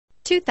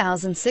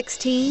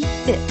2016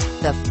 Fit.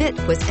 The Fit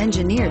was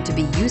engineered to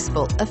be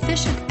useful,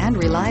 efficient,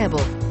 and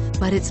reliable.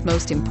 But its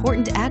most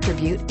important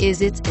attribute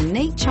is its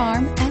innate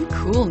charm and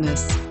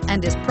coolness,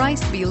 and is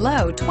priced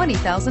below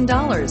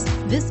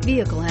 $20,000. This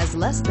vehicle has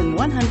less than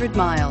 100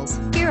 miles.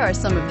 Here are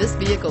some of this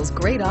vehicle's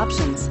great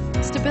options: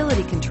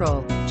 stability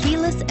control,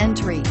 keyless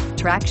entry,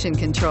 traction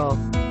control,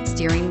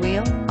 steering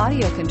wheel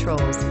audio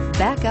controls,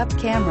 backup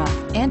camera,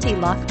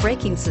 anti-lock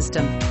braking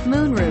system,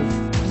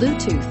 moonroof,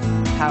 Bluetooth,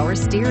 power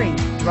steering,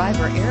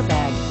 driver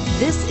airbag.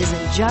 This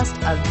isn't just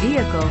a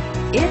vehicle,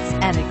 it's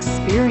an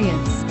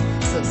experience.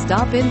 So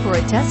stop in for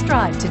a test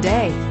drive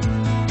today.